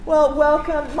Well,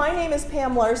 welcome. My name is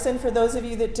Pam Larson. For those of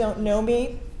you that don't know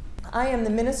me, I am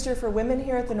the Minister for Women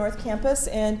here at the North Campus,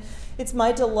 and it's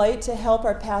my delight to help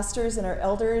our pastors and our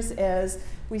elders as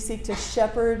we seek to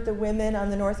shepherd the women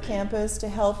on the North Campus, to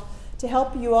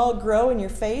help you all grow in your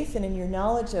faith and in your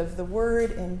knowledge of the Word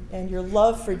and your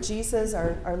love for Jesus,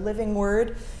 our living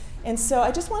Word. And so I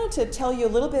just wanted to tell you a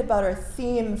little bit about our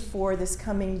theme for this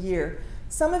coming year.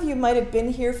 Some of you might have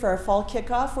been here for our fall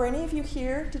kickoff. Were any of you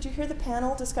here? Did you hear the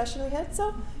panel discussion we had?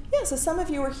 So some of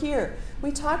you were here.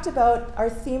 We talked about our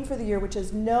theme for the year, which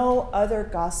is No Other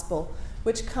Gospel,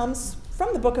 which comes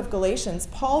from the book of Galatians.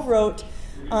 Paul wrote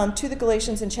to the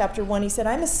Galatians in chapter 1, he said,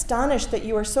 "I'm astonished that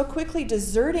you are so quickly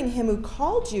deserting him who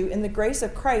called you in the grace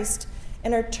of Christ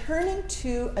and are turning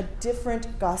to a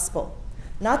different gospel.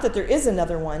 Not that there is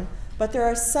another one, but there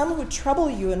are some who trouble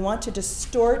you and want to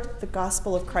distort the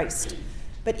gospel of Christ.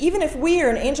 But even if we or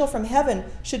an angel from heaven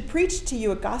should preach to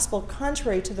you a gospel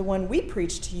contrary to the one we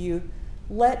preach to you,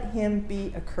 let him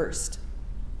be accursed."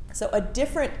 So a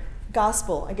different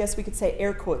gospel, I guess we could say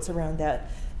air quotes around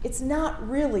that. It's not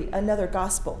really another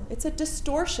gospel. It's a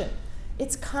distortion.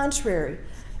 It's contrary.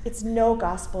 It's no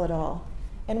gospel at all.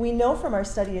 And we know from our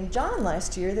study in John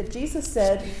last year that Jesus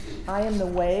said, "I am the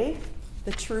way,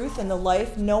 the truth, and the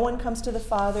life. No one comes to the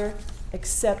Father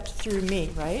except through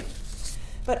me," right?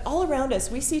 But all around us,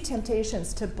 we see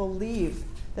temptations to believe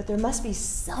that there must be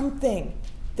something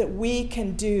that we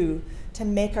can do to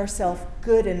make ourselves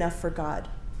good enough for God.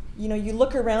 You know, you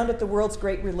look around at the world's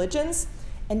great religions,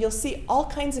 and you'll see all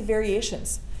kinds of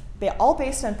variations, all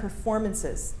based on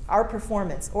performances, our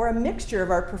performance, or a mixture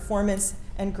of our performance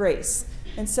and grace.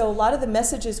 And so a lot of the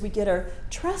messages we get are,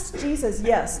 trust Jesus,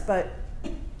 yes, but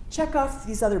check off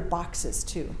these other boxes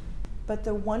too. But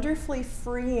the wonderfully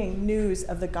freeing news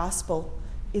of the gospel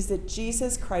is that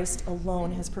Jesus Christ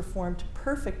alone has performed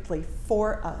perfectly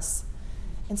for us.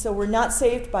 And so we're not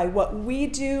saved by what we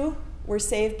do, we're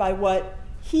saved by what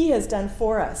he has done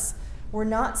for us. We're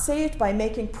not saved by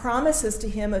making promises to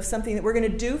him of something that we're going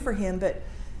to do for him,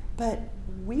 but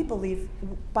we believe,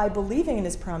 by believing in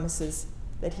his promises,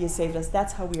 that he has saved us.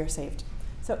 That's how we are saved.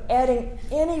 So adding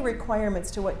any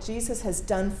requirements to what Jesus has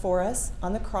done for us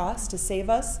on the cross to save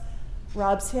us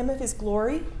robs him of his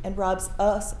glory and robs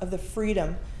us of the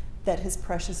freedom that his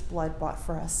precious blood bought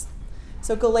for us.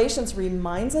 So Galatians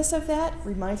reminds us of that,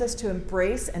 reminds us to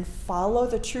embrace and follow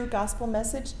the true gospel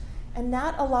message and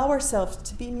not allow ourselves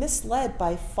to be misled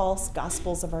by false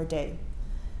gospels of our day.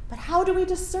 But how do we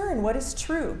discern what is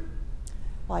true?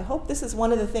 Well, I hope this is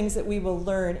one of the things that we will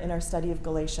learn in our study of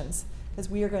Galatians, because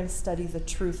we are going to study the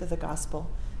truth of the gospel.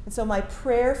 And so my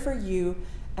prayer for you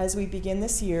as we begin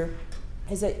this year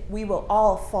is that we will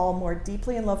all fall more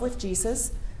deeply in love with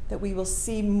Jesus, that we will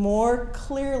see more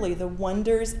clearly the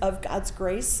wonders of God's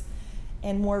grace,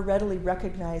 and more readily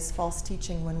recognize false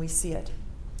teaching when we see it.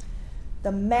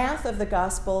 The math of the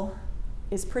gospel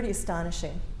is pretty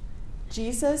astonishing.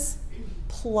 Jesus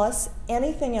plus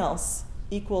anything else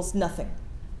equals nothing.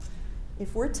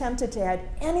 If we're tempted to add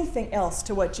anything else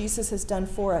to what Jesus has done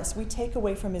for us, we take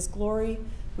away from his glory,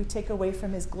 we take away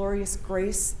from his glorious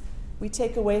grace, we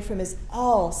take away from his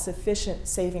all-sufficient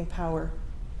saving power,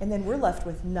 and then we're left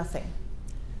with nothing.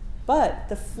 But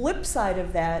the flip side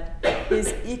of that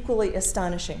is equally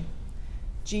astonishing.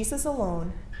 Jesus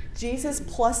alone, Jesus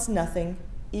plus nothing,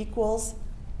 equals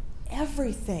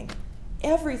everything.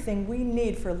 Everything we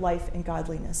need for life and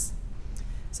godliness.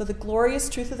 So the glorious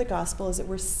truth of the gospel is that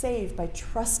we're saved by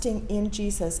trusting in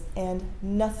Jesus and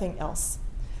nothing else.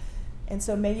 And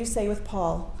so may you say with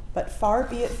Paul, "But far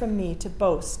be it from me to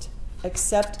boast,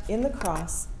 except in the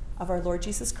cross of our Lord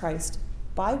Jesus Christ,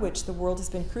 by which the world has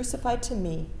been crucified to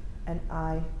me, and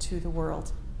I to the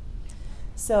world."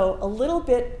 So a little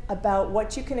bit about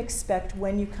what you can expect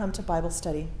when you come to Bible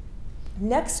study.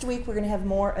 Next week, we're going to have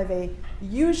more of a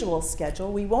usual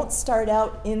schedule. We won't start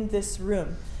out in this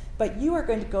room, but you are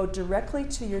going to go directly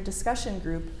to your discussion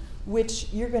group,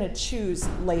 which you're going to choose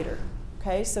later.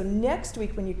 Okay, so next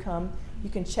week when you come,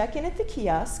 you can check in at the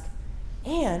kiosk,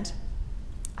 and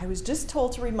I was just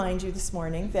told to remind you this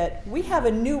morning that we have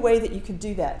a new way that you can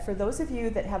do that. For those of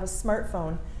you that have a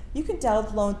smartphone, you can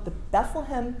download the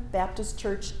Bethlehem Baptist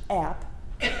Church app.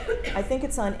 I think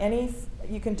it's on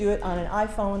you can do it on an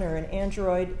iPhone or an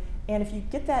Android, and if you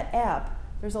get that app,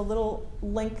 there's a little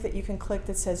link that you can click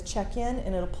that says check in,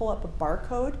 and it'll pull up a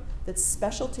barcode that's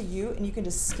special to you, and you can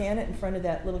just scan it in front of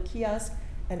that little kiosk,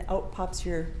 and out pops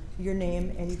your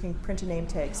name, and you can print a name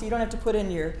tag. So you don't have to put in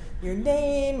your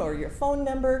name or your phone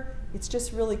number. It's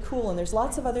just really cool, and there's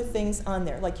lots of other things on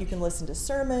there, like you can listen to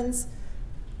sermons.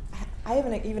 I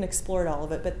haven't even explored all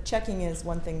of it, but checking in is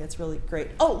one thing that's really great.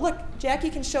 Oh, look,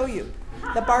 Jackie can show you.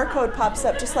 The barcode pops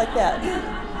up just like that.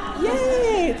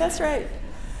 Yay! That's right.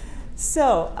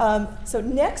 So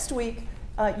next week,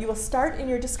 you will start in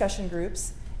your discussion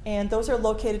groups, and those are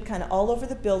located kind of all over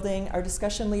the building. Our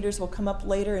discussion leaders will come up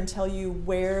later and tell you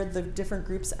where the different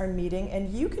groups are meeting,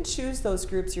 and you can choose those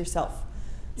groups yourself.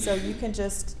 So you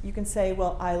can say,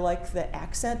 well, I like the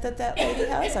accent that lady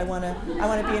has. I want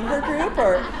to be in her group,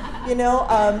 or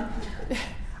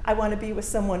I want to be with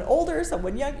someone older,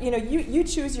 someone young. You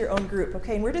choose your own group,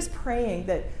 okay? And we're just praying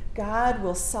that God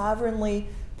will sovereignly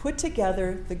put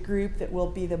together the group that will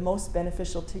be the most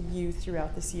beneficial to you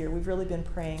throughout this year. We've really been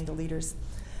praying, the leaders,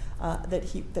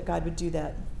 that God would do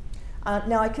that.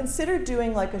 Now, I considered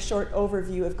doing like a short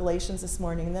overview of Galatians this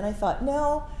morning, and then I thought,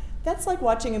 no, that's like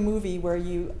watching a movie where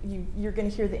you're going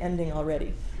to hear the ending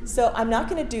already. So I'm not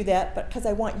going to do that, but because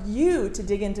I want you to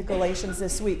dig into Galatians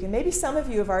this week. And maybe some of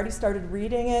you have already started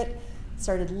reading it,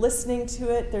 started listening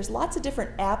to it. There's lots of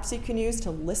different apps you can use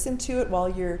to listen to it while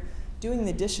you're doing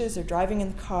the dishes or driving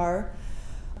in the car.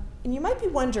 And you might be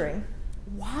wondering,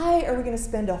 why are we going to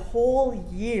spend a whole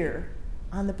year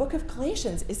on the book of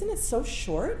Galatians? Isn't it so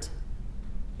short?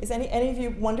 Is any of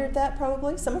you wondered that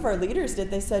probably? Some of our leaders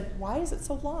did. They said, why is it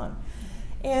so long?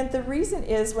 And the reason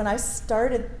is when I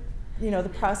started, the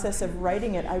process of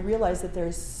writing it, I realized that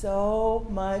there's so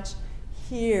much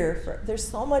here. There's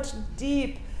so much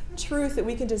deep truth that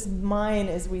we can just mine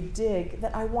as we dig,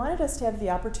 that I wanted us to have the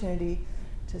opportunity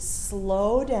to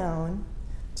slow down,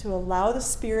 to allow the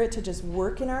Spirit to just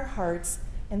work in our hearts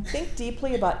and think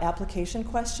deeply about application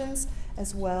questions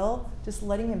as well, just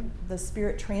letting the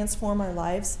Spirit transform our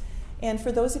lives. And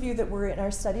for those of you that were in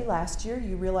our study last year,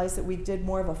 you realize that we did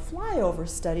more of a flyover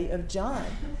study of John.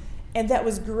 And that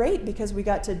was great because we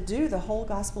got to do the whole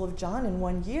Gospel of John in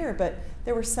 1 year, but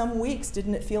there were some weeks,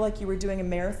 didn't it feel like you were doing a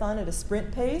marathon at a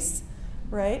sprint pace?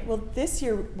 Right? Well, this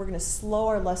year we're going to slow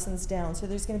our lessons down. So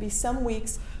there's going to be some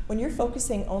weeks when you're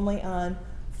focusing only on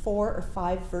 4 or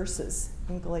 5 verses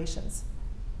in Galatians.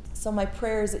 So my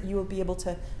prayer is that you will be able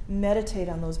to meditate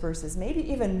on those verses, maybe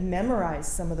even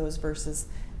memorize some of those verses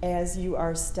as you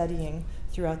are studying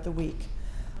throughout the week.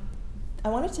 I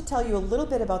wanted to tell you a little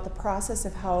bit about the process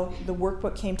of how the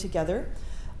workbook came together.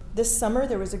 This summer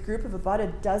there was a group of about a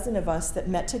dozen of us that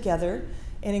met together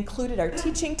and included our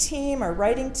teaching team, our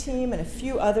writing team, and a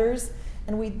few others.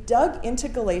 And we dug into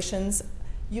Galatians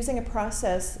using a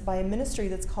process by a ministry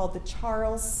that's called the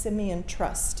Charles Simeon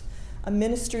Trust, a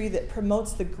ministry that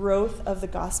promotes the growth of the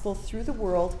gospel through the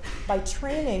world by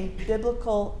training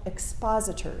biblical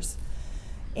expositors.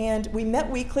 And we met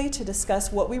weekly to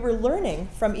discuss what we were learning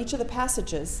from each of the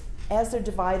passages as they're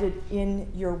divided in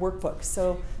your workbook.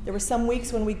 So there were some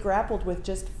weeks when we grappled with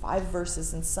just 5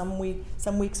 verses, and some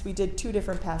weeks we did 2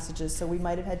 different passages, so we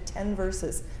might have had 10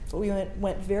 verses. But we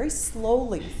went very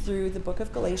slowly through the book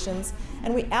of Galatians,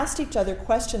 and we asked each other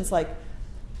questions like,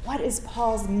 what is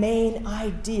Paul's main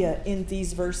idea in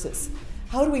these verses?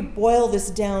 How do we boil this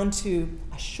down to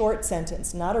a short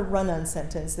sentence, not a run-on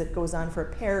sentence that goes on for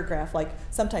a paragraph like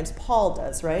sometimes Paul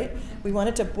does, right? We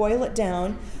wanted to boil it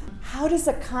down. How does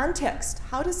the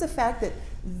fact that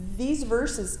these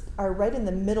verses are right in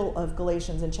the middle of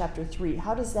Galatians in chapter 3,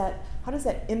 how does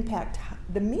that impact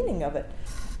the meaning of it?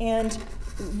 And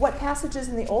what passages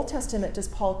in the Old Testament does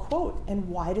Paul quote, and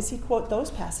why does he quote those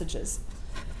passages?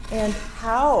 And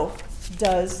how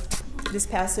does this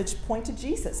passage point to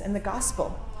Jesus and the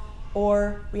gospel?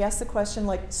 Or we ask the question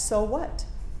like, so what?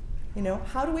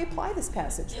 How do we apply this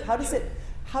passage? How does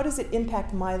it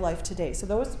impact my life today? So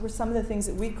those were some of the things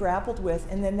that we grappled with,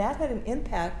 and then that had an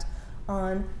impact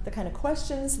on the kind of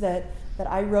questions that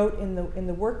I wrote in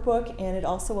the workbook, and it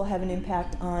also will have an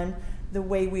impact on the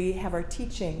way we have our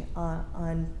teaching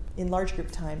in large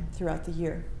group time throughout the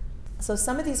year. So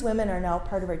some of these women are now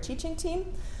part of our teaching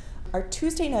team. Our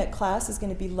Tuesday night class is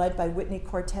going to be led by Whitney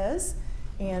Cortez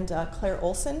and Claire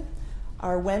Olson.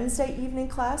 Our Wednesday evening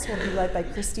class will be led by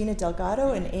Christina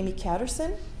Delgado and Amy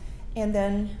Catterson. And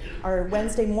then our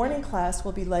Wednesday morning class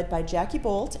will be led by Jackie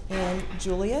Bolt and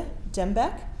Julia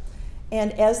Dembeck.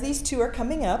 And as these two are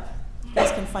coming up, you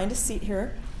guys can find a seat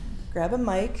here, grab a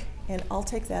mic, and I'll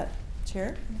take that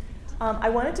chair. I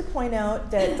wanted to point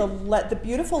out that the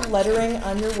beautiful lettering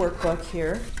on your workbook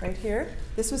here, right here,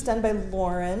 this was done by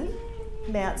Lauren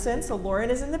Matson. So Lauren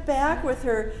is in the back with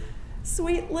her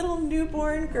sweet little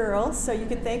newborn girl. So you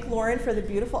can thank Lauren for the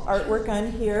beautiful artwork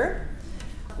on here.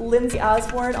 Lindsay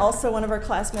Osborne, also one of our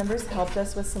class members, helped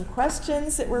us with some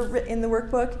questions that were in the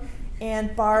workbook.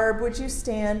 And Barb, would you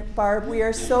stand? Barb, we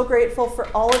are so grateful for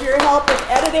all of your help with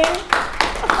editing.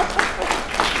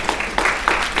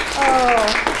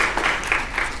 Oh.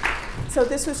 So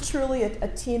this was truly a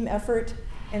team effort.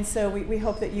 And so we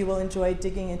hope that you will enjoy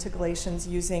digging into Galatians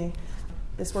using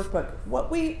this workbook.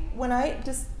 When I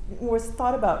just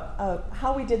thought about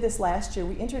how we did this last year,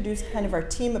 we introduced kind of our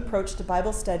team approach to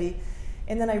Bible study,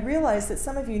 and then I realized that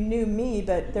some of you knew me,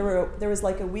 but there was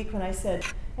like a week when I said,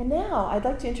 and now I'd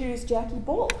like to introduce Jackie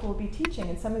Bolt, who will be teaching,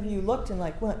 and some of you looked and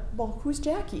like, well, who's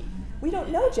Jackie? We don't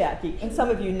know Jackie, and some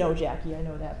of you know Jackie, I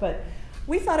know that, but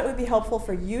we thought it would be helpful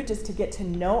for you just to get to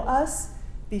know us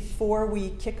before we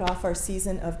kick off our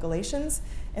season of Galatians.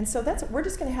 And so we're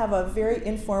just going to have a very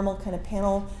informal kind of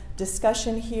panel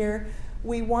discussion here.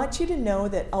 We want you to know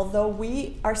that although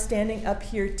we are standing up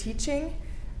here teaching,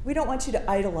 we don't want you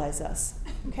to idolize us,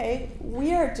 okay?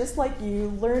 We are just like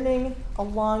you, learning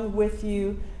along with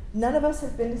you. None of us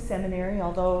have been to seminary,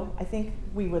 although I think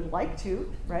we would like to,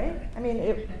 right? I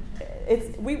mean,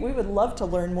 we would love to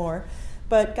learn more.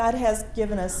 But God has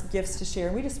given us gifts to share,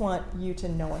 and we just want you to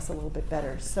know us a little bit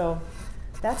better. So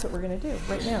that's what we're going to do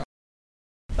right now.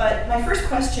 But my first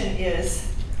question is,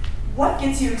 what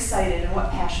gets you excited and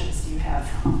what passions do you have?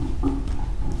 You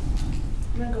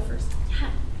want to go first?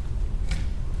 Yeah.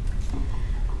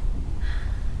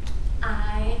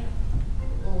 I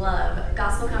love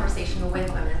gospel conversation with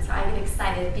women, so I get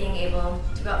excited being able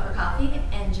to go out for coffee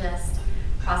and just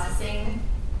processing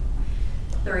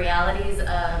the realities of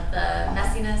the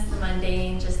messiness, the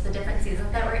mundane, just the different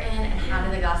seasons that we're in, and how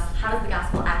does the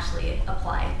gospel actually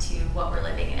apply to what we're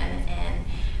living in. And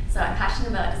so I'm passionate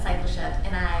about discipleship,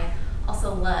 and I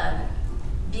also love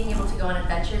being able to go on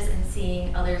adventures and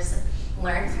seeing others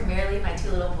learn, primarily my two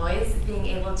little boys, being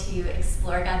able to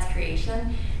explore God's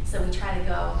creation. So we try to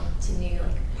go to new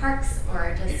parks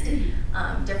or just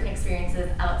different experiences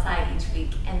outside each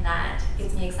week, and that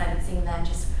gets me excited seeing them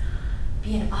just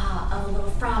be in awe of a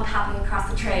little frog hopping across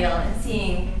the trail and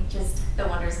seeing just the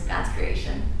wonders of God's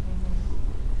creation.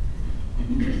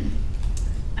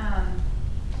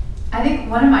 I think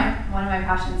one of my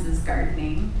passions is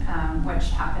gardening, which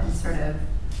happens sort of,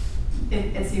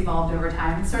 it's evolved over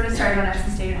time. It sort of started when I was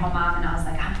a stay-at-home mom, and I was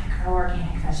like, I'm going to grow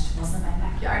organic vegetables in my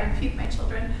backyard and feed my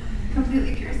children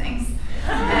completely pure things.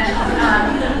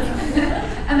 And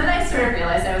then I sort of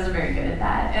realized I wasn't very good at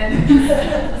that.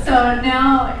 And so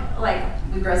now,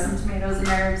 we grow some tomatoes and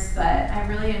herbs, but I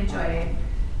really enjoyed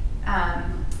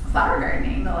flower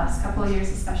gardening the last couple of years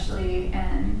especially,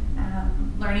 and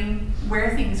learning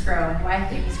where things grow and why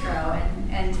things grow,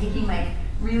 and taking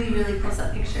really, really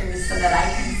close-up pictures so that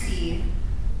I can see,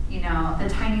 the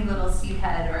tiny little seed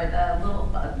head or the little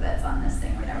bug that's on this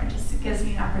thing, whatever. Just it gives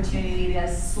me an opportunity to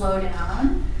slow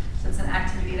down. So it's an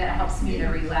activity that helps me to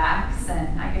relax,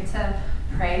 and I get to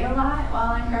pray a lot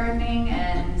while I'm gardening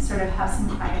and sort of have some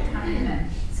quiet time,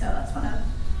 and so that's one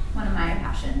of my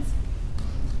passions.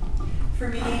 For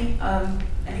me, I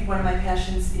think one of my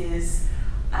passions is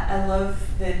I love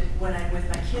that when I'm with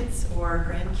my kids or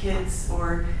grandkids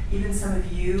or even some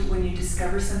of you, when you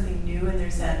discover something new and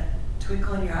there's that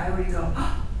twinkle in your eye where you go,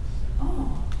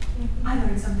 oh, I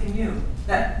learned something new.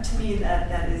 That, to me,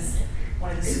 that is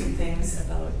one of the sweet things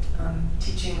about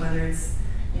teaching, whether it's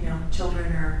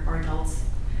children or adults.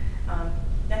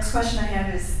 Next question I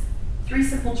have is 3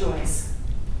 simple joys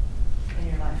in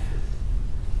your life,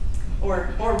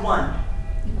 or one.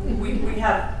 We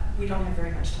don't have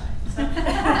very much time. So.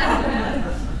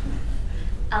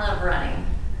 I love running,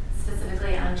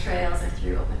 specifically on trails or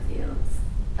through open fields.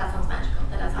 That sounds magical.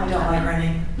 That does. I don't like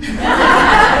running.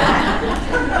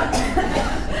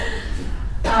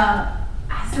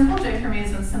 A simple joy for me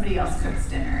is when somebody else cooks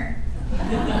dinner.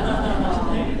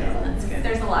 That's good.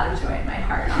 There's a lot of joy in my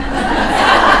heart on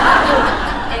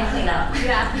that. And clean up.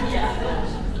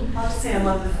 Yeah. I'll just say I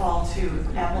love the fall too.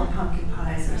 Apple and pumpkin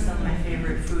pies are some of my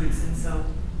favorite foods, and so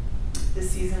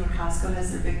this season when Costco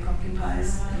has their big pumpkin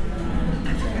pies.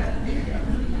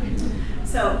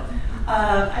 So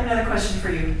I have another question for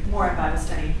you, more on Bible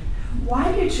study.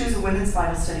 Why do you choose a women's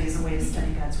Bible study as a way to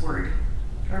study God's Word?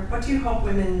 Or what do you hope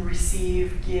women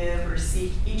receive, give, or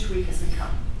seek each week as we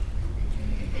come?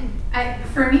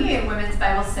 For me, a women's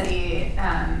Bible study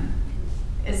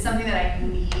is something that I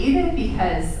need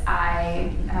because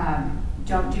I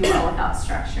don't do well without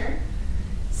structure.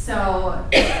 So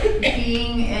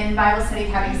being in Bible study,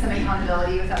 having some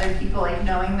accountability with other people,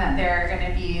 knowing that there are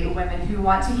going to be women who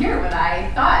want to hear what I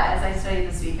thought as I studied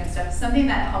this week and stuff, something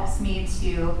that helps me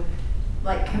to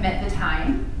commit the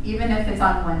time, even if it's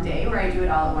on one day where I do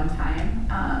it all at one time,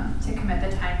 to commit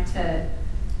the time to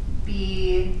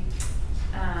be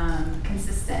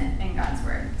consistent in God's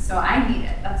Word. So I need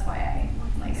it. That's why I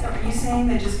like it. So are you saying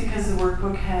that just because the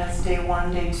workbook has day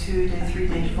 1, day 2, day 3,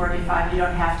 day 4, day 5, you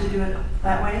don't have to do it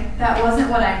that way? That wasn't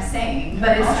what I'm saying,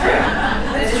 but it's true.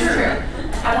 It's true.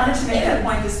 I wanted to make that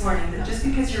point this morning, that just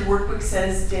because your workbook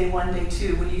says day 1, day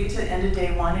 2, when you get to the end of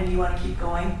day 1 and you want to keep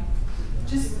going,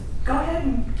 just go ahead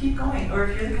and keep going. Or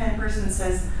if you're the kind of person that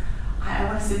says, I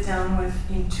want to sit down with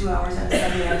 2 hours on a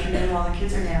Sunday afternoon while the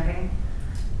kids are napping,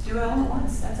 do it all at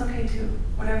once. That's okay too.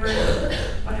 Whatever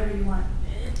you want.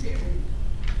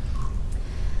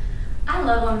 I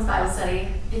love Women's Bible Study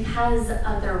because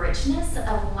of the richness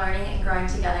of learning and growing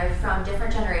together from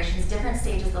different generations, different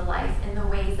stages of life, in the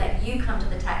ways that you come to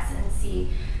the text and see,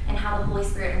 and how the Holy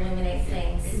Spirit illuminates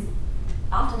things.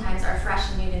 Oftentimes are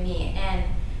fresh and new to me. And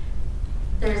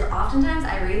there's oftentimes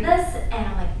I read this and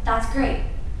I'm like, that's great.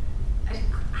 I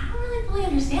don't really fully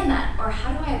understand that, or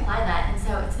how do I apply that? And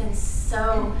so it's been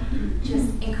so just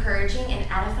encouraging and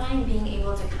edifying being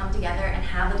able to come together and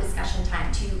have the discussion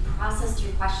time to process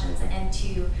through questions and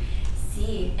to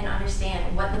see and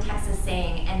understand what the text is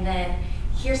saying, and then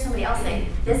hear somebody else say,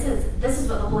 this is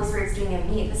what the Holy Spirit's doing in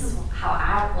me. This is how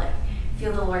I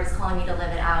feel the Lord is calling me to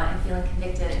live it out, and feeling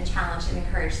convicted and challenged and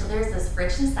encouraged. So there's this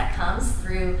richness that comes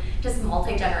through just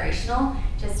multi-generational,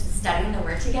 just studying the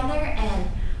Word together. And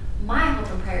my hope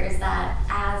and prayer is that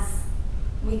as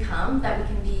we come, that we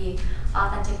can be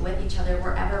authentic with each other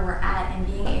wherever we're at, and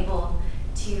being able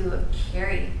to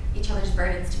carry each other's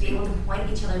burdens, to be able to point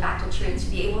each other back to truth, to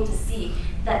be able to see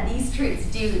that these truths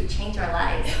do change our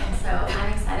lives. And so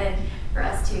I'm excited for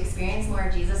us to experience more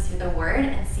of Jesus through the Word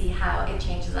and see how it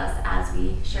changes us as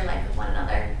we share life with one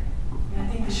another. I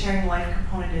think the sharing life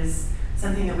component is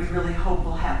something that we really hope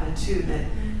will happen too,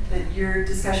 that your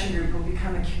discussion group will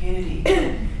become a community.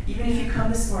 Even if you come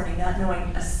this morning not knowing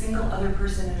a single other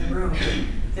person in the room,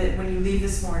 that when you leave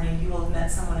this morning you will have met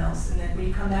someone else, and then when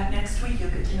you come back next week you'll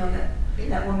get to know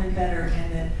that woman better,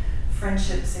 and that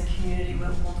friendships and community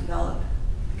will develop.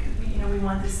 Because we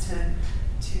want this to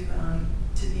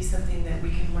be something that we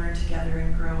can learn together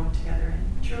and grow together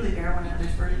and truly bear one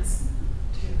another's burdens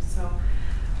too. So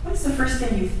what's the first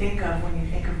thing you think of when you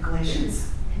think of Galatians?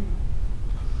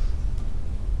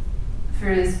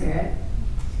 Fruit of the Spirit.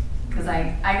 Because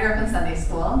I grew up in Sunday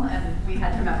school and we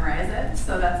had to memorize it,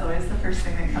 so that's always the first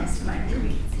thing that comes to mind for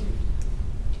me.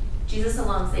 Jesus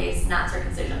alone saves, not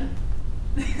circumcision.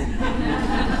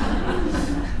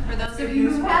 For those of you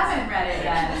who haven't read it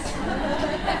yet,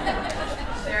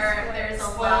 there's a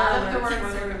lot of the word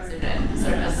circumcision, so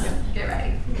just get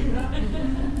ready.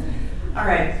 All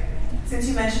right, since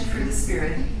you mentioned fruit of the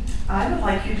Spirit, I would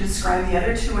like you to describe the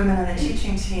other 2 women on the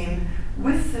teaching team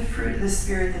with the fruit of the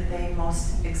Spirit that they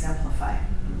most exemplify.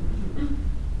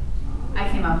 I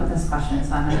came up with this question,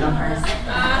 so I'm going to go first.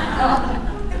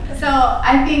 So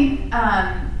I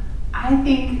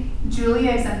think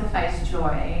Julia exemplifies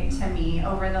joy to me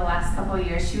over the last couple of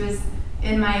years. She was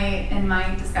in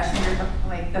my discussion group,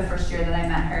 like the first year that I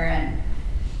met her,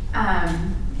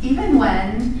 and even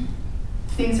when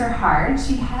things are hard,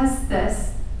 she has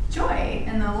this joy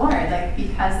in the Lord, like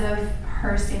because of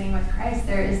her standing with Christ.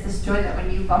 There is this joy that when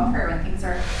you bump her, when things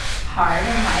are hard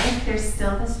in life, there's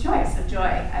still this joy. So joy,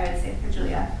 I would say, for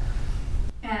Julia.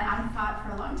 And I thought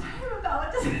for a long time about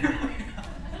what does it really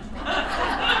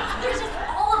There's just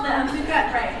all of them.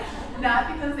 Yeah, right.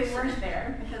 Not because they weren't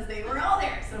there, because they were all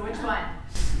there. So which one?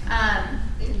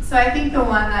 So I think the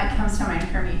one that comes to mind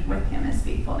for me with him is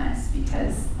faithfulness,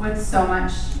 because with so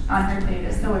much on her plate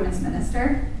as the women's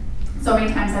minister, so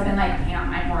many times I've been like, Pam,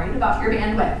 I'm worried about your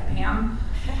bandwidth. Pam,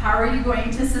 how are you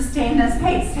going to sustain this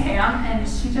pace, Pam? And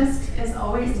she just is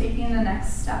always taking the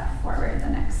next step forward.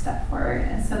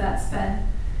 And so that's been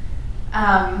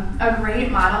a great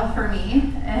model for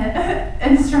me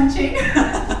in stretching.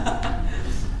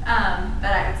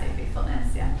 But I would say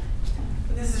faithfulness, yeah.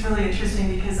 This is really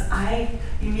interesting because I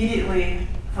immediately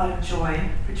thought of joy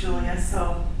for Julia,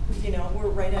 so we're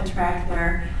right on track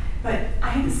there. But I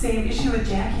had the same issue with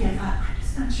Jackie. I thought, I'm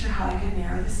just not sure how I could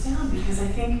narrow this down, because I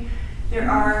think there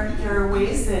are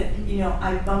ways that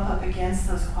I bump up against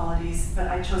those qualities, but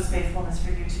I chose faithfulness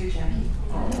for you too, Jackie.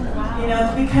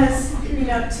 Wow. Because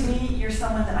to me, you're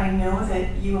someone that I know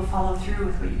that you will follow through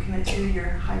with what you commit to. You're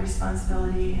high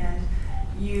responsibility, and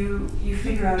you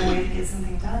figure out a way to get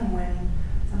something done when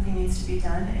something needs to be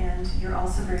done, and you're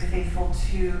also very faithful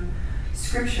to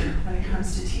Scripture when it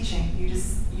comes to teaching.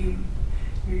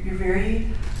 You're very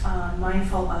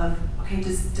mindful of, okay,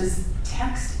 does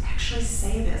text actually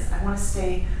say this? I want to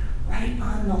stay right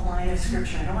on the line of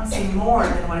Scripture. I don't want to say more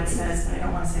than what it says, but I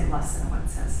don't want to say less than what it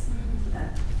says.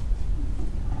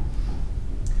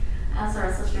 I also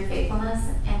wrestle through faithfulness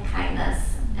and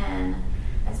kindness, and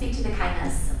I speak to the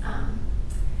kindness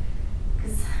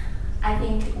because I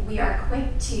think we are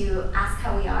quick to ask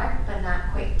how we are, but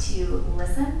not quick to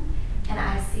listen. And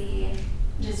I see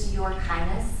just your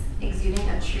kindness exuding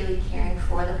of truly caring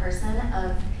for the person,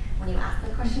 of when you ask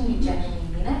the question, you genuinely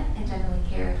mean it and genuinely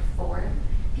care for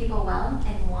people well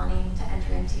and wanting to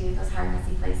enter into those hard,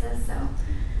 messy places. So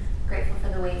grateful for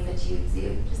the ways that you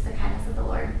exude just the kindness of the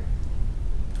Lord.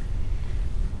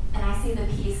 And I see the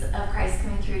peace of Christ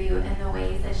coming through you in the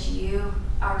ways that you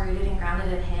are rooted and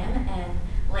grounded in Him. And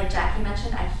like Jackie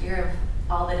mentioned, I hear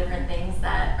of all the different things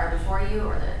that are before you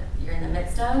or that you're in the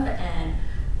midst of. And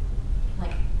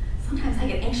like, sometimes I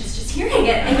get anxious just hearing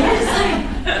it. And you're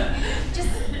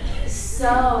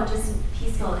just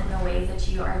peaceful in the ways that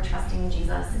you are trusting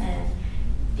Jesus and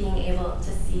being able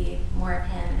to see more of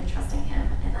Him and trusting Him.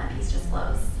 And that peace just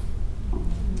flows.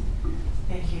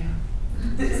 Thank you.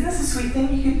 Isn't this a sweet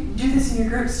thing? You could do this in your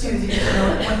groups too, as you get to know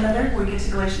one another. We get to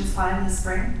Galatians 5 in the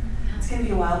spring. It's going to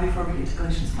be a while before we get to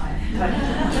Galatians 5.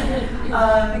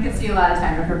 But, it gives you a lot of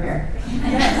time to prepare.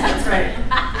 Yes, that's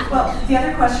right. Well, the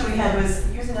other question we had was,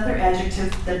 here's another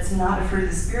adjective that's not a fruit of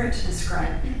the Spirit to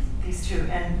describe these two.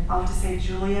 And I'll have to say,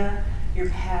 Julia, your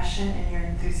passion and your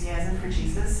enthusiasm for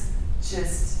Jesus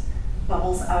just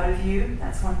bubbles out of you.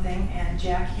 That's one thing. And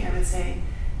Jackie, I would say,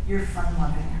 you're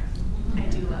fun-loving. I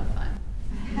do love fun.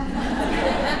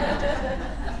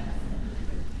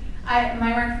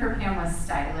 My word for Pam was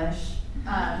stylish.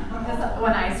 Because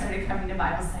when I started coming to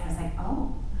Bible study, I was like,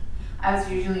 oh. I was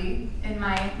usually in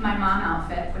my mom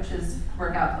outfit, which is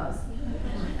workout clothes,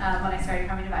 when I started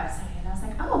coming to Bible study. And I was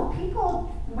like, oh,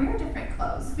 people wear different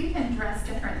clothes. We can dress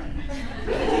differently.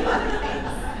 We can do other things.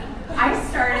 I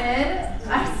started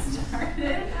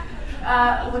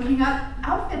looking up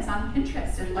outfits on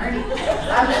Pinterest and learning things.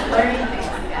 I was learning things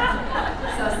again.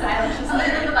 So stylish is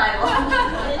something in the Bible.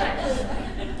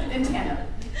 In tandem.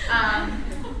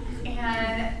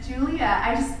 And Julia,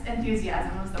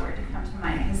 enthusiasm was the word to come to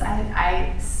mind, because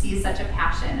I see such a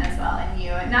passion as well in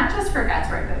you, and not just for God's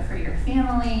work, but for your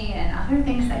family and other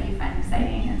things that you find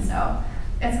exciting. And so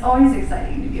it's always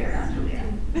exciting to be around Julia.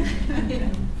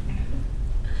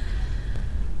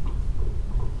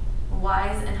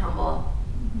 Wise and humble.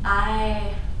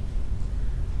 I'm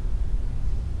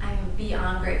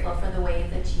beyond grateful for the ways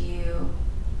that you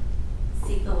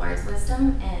seek the Lord's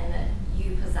wisdom, and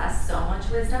you possess so much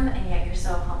wisdom, and yet you're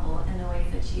so humble in the ways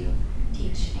that you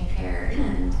teach and care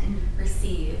and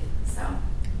receive. So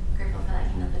grateful for that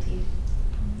humility.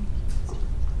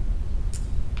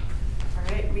 All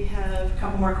right, we have a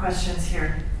couple more questions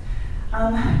here.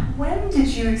 When did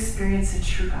you experience a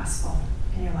true gospel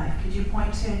in your life? Could you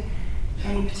point to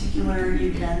any particular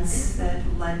events that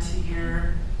led to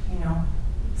your,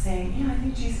 saying, I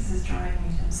think Jesus is drawing me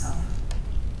to Himself?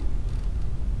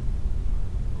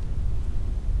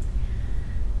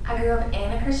 I grew up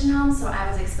in a Christian home, so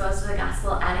I was exposed to the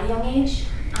gospel at a young age.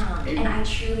 And I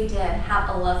truly did have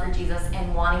a love for Jesus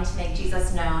and wanting to make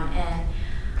Jesus known. And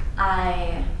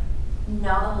I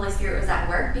know the Holy Spirit was at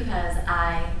work, because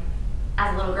I,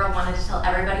 as a little girl, wanted to tell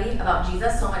everybody about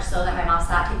Jesus, so much so that my mom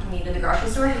stopped taking me to the grocery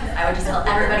store, because I would just tell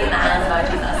everybody in the aisles about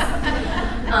Jesus.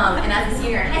 And as a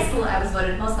senior in high school, I was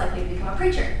voted most likely to become a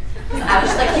preacher. I was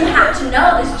just like, you have to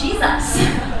know this Jesus.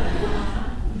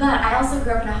 But I also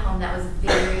grew up in a home that was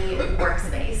very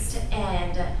works-based,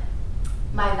 and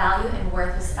my value and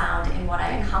worth was found in what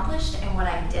I accomplished and what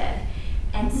I did.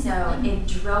 And so it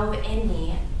drove in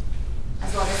me,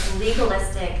 as well as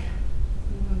legalistic,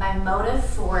 my motive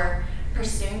for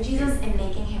pursuing Jesus and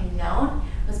making Him known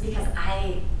was because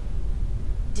I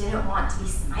didn't want to be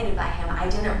smited by Him. I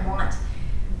didn't want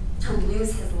to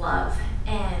lose His love.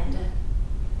 And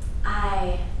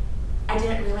I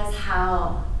didn't realize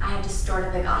how I had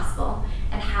distorted the gospel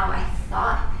and how I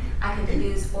thought I could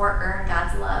lose or earn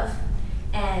God's love.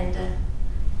 And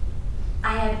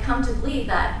I had come to believe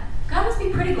that God must be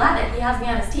pretty glad that He has me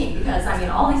on His team, because,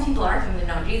 all these people are coming to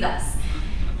know Jesus.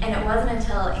 And it wasn't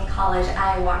until in college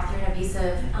I walked through an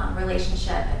abusive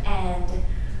relationship and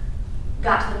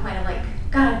got to the point of like,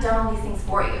 God, I've done all these things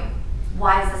for you.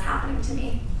 Why is this happening to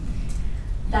me?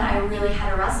 That I really had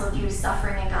to wrestle through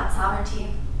suffering and God's sovereignty.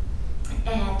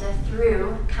 And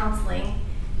through counseling,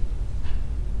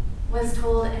 was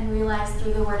told and realized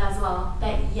through the Word as well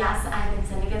that yes, I have been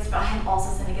sinned against, but I have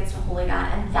also sinned against a holy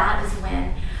God. And that is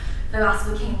when the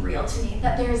gospel became real to me,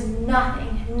 that there is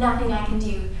nothing I can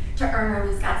do to earn or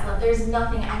lose God's love. There's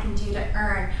nothing I can do to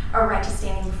earn a righteous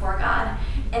standing before God.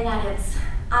 And that it's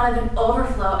out of an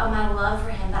overflow of my love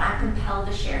for Him that I'm compelled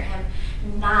to share Him,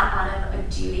 not out of a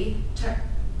duty to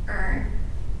earn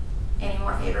any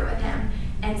more favor with Him.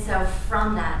 And so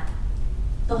from that,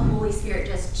 the Holy Spirit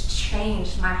just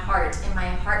changed my heart and my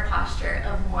heart posture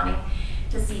of wanting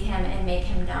to see Him and make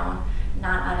Him known,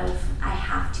 not out of I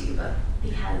have to, but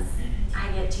because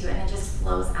I get to, and it just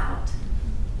flows out.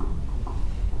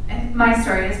 my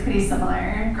story is pretty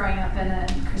similar, growing up in a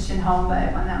Christian home,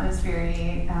 but one that was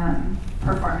very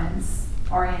performance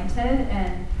oriented.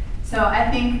 And so I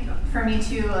think for me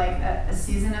too, like a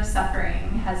season of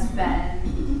suffering has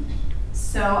been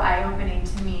so eye-opening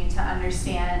to me to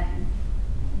understand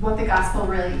what the gospel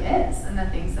really is and the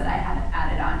things that I had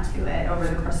added on to it over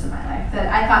the course of my life that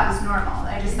I thought was normal.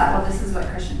 I just thought, well, this is what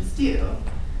Christians do.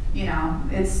 You know,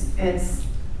 it's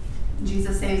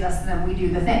Jesus saves us and then we do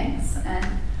the things.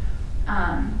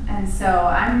 And so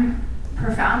I'm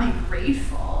profoundly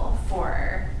grateful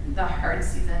for the hard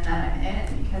season that I'm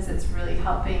in, because it's really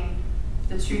helping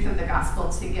the truth of the gospel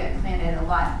to get planted a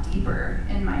lot deeper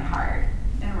in my heart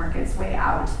and work its way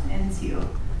out into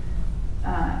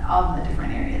all the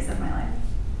different areas of my life.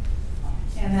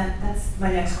 And that's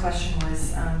my next question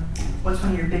was, what's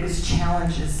one of your biggest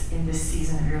challenges in this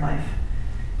season of your life?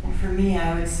 And for me,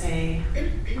 I would say,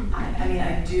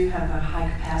 I do have a high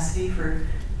capacity for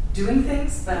doing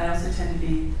things, but I also tend to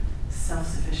be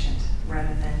self-sufficient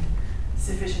rather than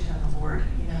sufficient on the Lord.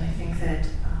 You know, and I think that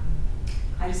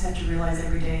I just have to realize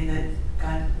every day that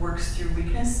God works through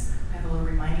weakness. I have a little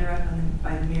reminder up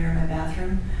by the mirror in my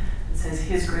bathroom that says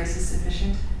His grace is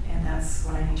sufficient, and that's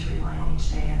what I need to rely on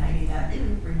each day. And I need that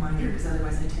reminder, because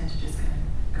otherwise I tend to just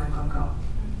kind of go.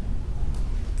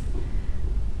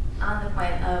 On the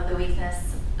point of the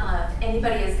weakness, if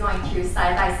anybody is going through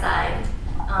side by side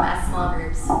as small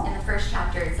groups, in the first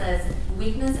chapter it says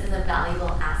weakness is a valuable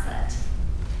asset,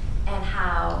 and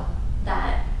how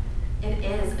that it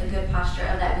is a good posture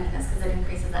of that weakness because it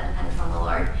increases that dependence on the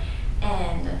Lord.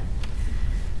 And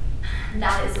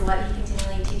that is what He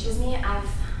continually teaches me. I've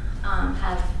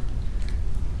have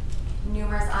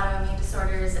numerous autoimmune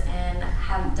disorders and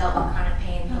have dealt with chronic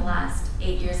pain for the last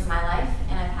 8 years of my life,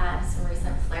 and I've had some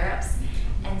recent flare-ups,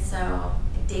 and so a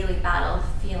daily battle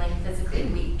feeling physically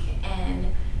weak,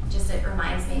 and just it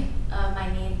reminds me of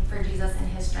my need for Jesus and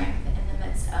His strength in the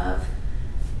midst of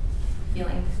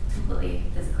feeling completely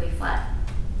physically flat,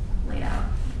 laid out.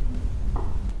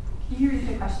 Can you read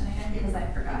the question again, because I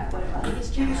forgot what it was?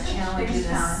 Biggest Challenge Biggest this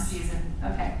challenge. season.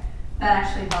 Okay, that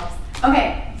actually helps.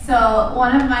 Okay, so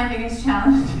one of my biggest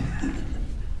challenges,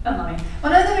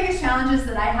 one of the biggest challenges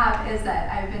that I have is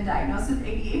that I've been diagnosed with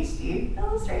ADHD.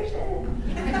 Illustration.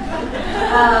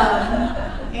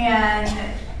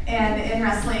 And in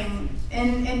wrestling,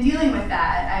 in dealing with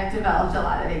that, I've developed a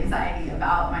lot of anxiety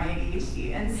about my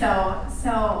ADHD, and so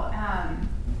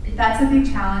that's a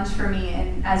big challenge for me,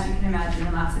 and as you can imagine,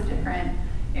 in lots of different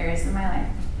areas of my life.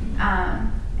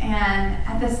 And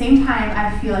at the same time,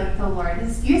 I feel like the Lord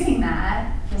is using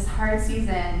this hard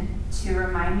season, to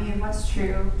remind me of what's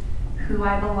true, who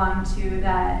I belong to,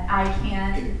 that I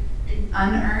can't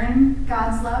unearn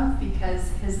God's love because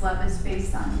His love is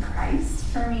based on Christ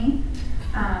for me.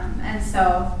 And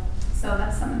so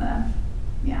that's some of the,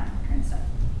 current stuff.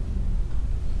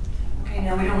 Okay,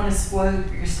 now we don't want to spoil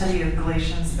your study of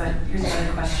Galatians, but here's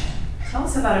another question. Tell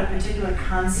us about a particular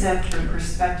concept or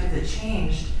perspective that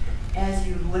changed as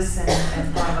you listened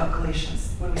and thought about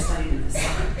Galatians when we studied it this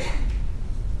summer.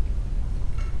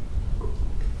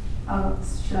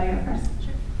 Should I go first?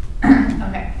 Sure.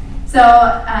 Okay. So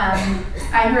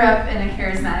I grew up in a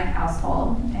charismatic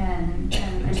household, and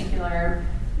in particular,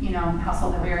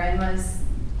 household that we were in was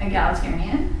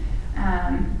egalitarian.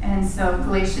 And so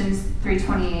Galatians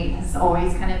 3:28 has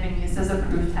always kind of been used as a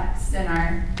proof text in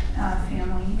our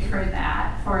family for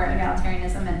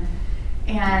egalitarianism,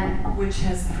 and which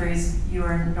has the phrase, you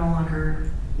are no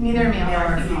longer neither male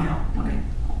nor female. Okay.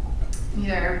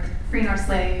 Neither free nor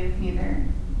slave, neither,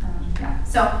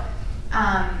 So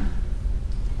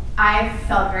I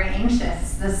felt very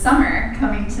anxious this summer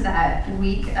coming to that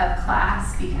week of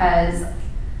class, because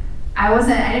I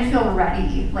didn't feel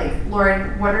ready. Like,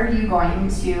 Lord, what are you going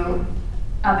to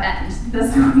upend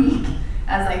this week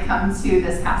as I come to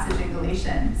this passage in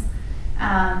Galatians?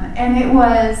 And it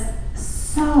was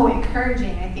so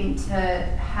encouraging, I think, to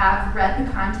have read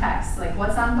the context, like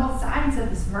what's on both sides of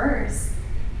this verse,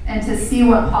 and to see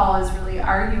what Paul is really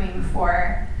arguing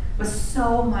for was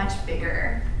so much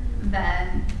bigger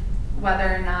than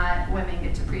whether or not women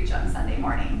get to preach on Sunday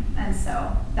morning. And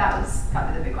so that was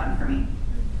probably the big one for me.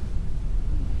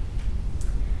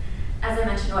 As I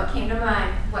mentioned,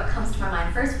 what comes to my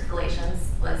mind first with Galatians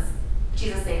was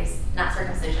Jesus saves, not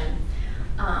circumcision.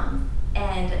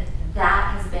 And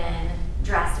that has been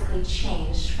drastically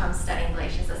changed from studying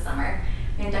Galatians this summer.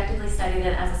 We inductively studied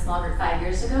it as a small group 5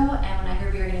 years ago, and when I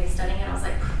heard we were going to be studying it, I was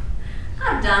like,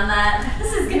 I've done that.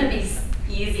 This is going to be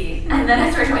easy. And then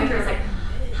I started going through, I was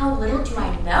like, how little do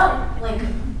I know?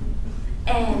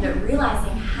 And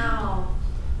realizing how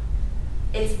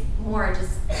it's more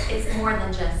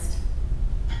than just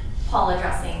Paul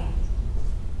addressing,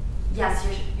 yes,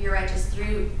 you're righteous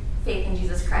through faith in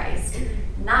Jesus Christ,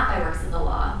 not by works of the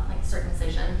law, like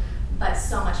circumcision, but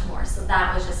so much more. So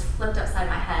that was just flipped upside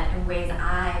my head in ways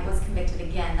I was convicted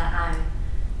again that I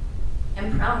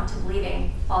am prone to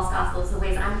believing false gospels, the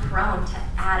ways I'm prone to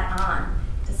add on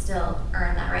to still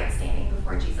earn that right standing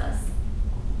before Jesus.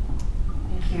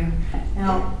 Thank you.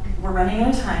 Now, we're running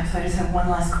out of time, so I just have one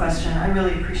last question. I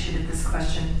really appreciated this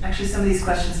question. Actually, some of these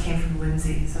questions came from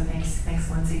Lindsay, so thanks,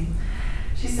 Lindsay.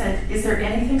 She said, is there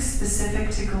anything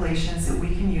specific to Galatians that we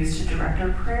can use to direct our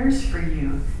prayers for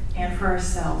you and for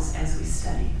ourselves as we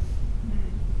study?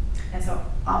 And so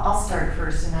I'll start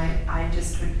first, and I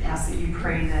just would ask that you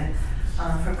pray that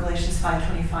from Galatians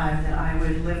 5:25 that I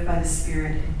would live by the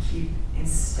Spirit and keep in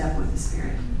step with the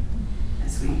Spirit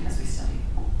as we study.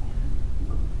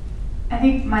 I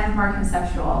think mine's more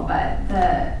conceptual, but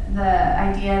the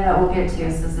idea that we'll get to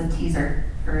is a teaser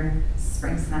for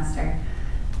spring semester.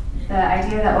 The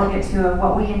idea that we'll get to of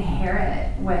what we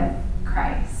inherit with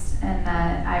Christ, and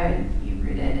that I would be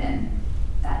rooted in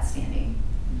that standing.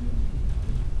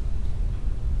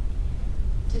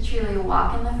 To truly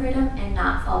walk in the freedom and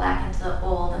not fall back into the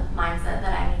old mindset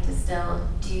that I need to still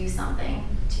do something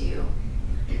to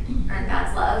earn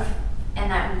God's love,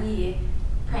 and that we,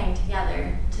 praying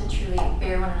together, to truly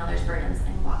bear one another's burdens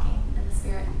and walking in the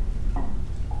Spirit.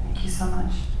 Thank you so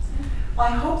much. Well,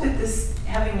 I hope that this,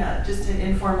 having just an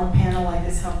informal panel like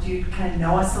this helped you kind of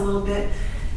know us a little bit